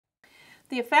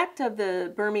The effect of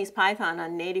the Burmese python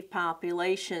on native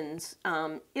populations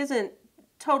isn't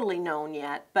totally known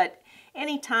yet, but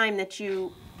any time that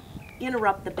you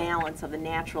interrupt the balance of the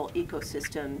natural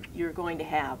ecosystem, you're going to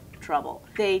have trouble.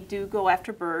 They do go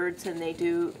after birds, and they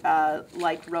do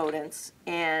like rodents,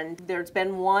 and there's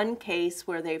been one case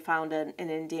where they found an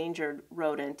endangered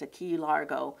rodent, a key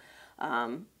largo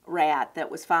rat, that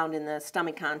was found in the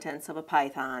stomach contents of a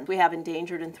python. We have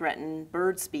endangered and threatened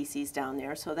bird species down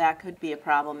there, so that could be a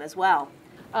problem as well.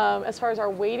 As far as our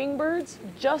wading birds,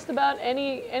 just about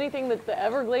anything that the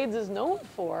Everglades is known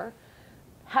for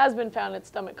has been found in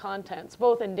stomach contents,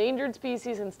 both endangered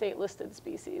species and state-listed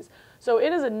species. So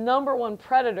it is a #1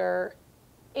 predator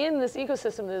in this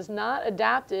ecosystem that is not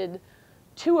adapted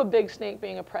to a big snake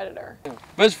being a predator.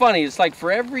 But it's funny, it's like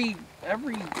for every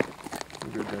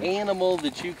animal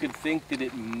that you could think that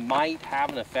it might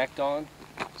have an effect on,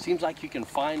 seems like you can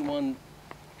find one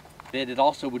that it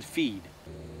also would feed.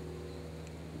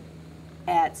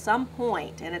 At some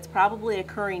point, and it's probably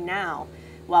occurring now,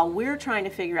 while we're trying to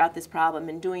figure out this problem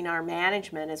and doing our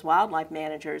management as wildlife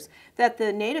managers, that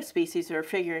the native species are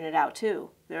figuring it out too.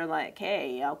 They're like,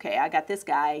 hey, okay, I got this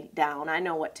guy down, I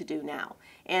know what to do now.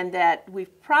 And that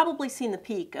we've probably seen the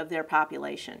peak of their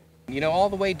population. You know, all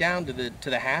the way down to the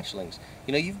hatchlings.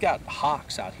 You know, you've got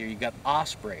hawks out here, you've got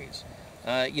ospreys.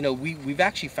 You know, we've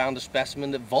actually found a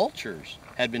specimen that vultures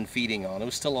had been feeding on. It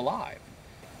was still alive.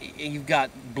 You've got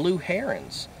blue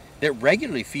herons that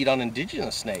regularly feed on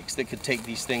indigenous snakes that could take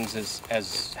these things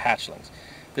as hatchlings.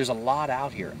 There's a lot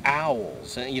out here.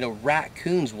 Owls, and, you know,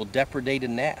 raccoons will depredate a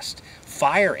nest.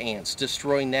 Fire ants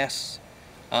destroy nests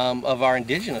of our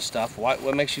indigenous stuff.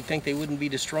 What makes you think they wouldn't be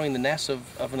destroying the nests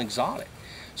of an exotic?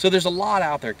 So there's a lot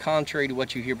out there. Contrary to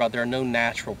what you hear about, there are no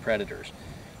natural predators.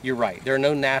 You're right, there are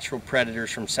no natural predators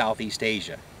from Southeast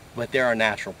Asia, but there are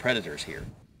natural predators here.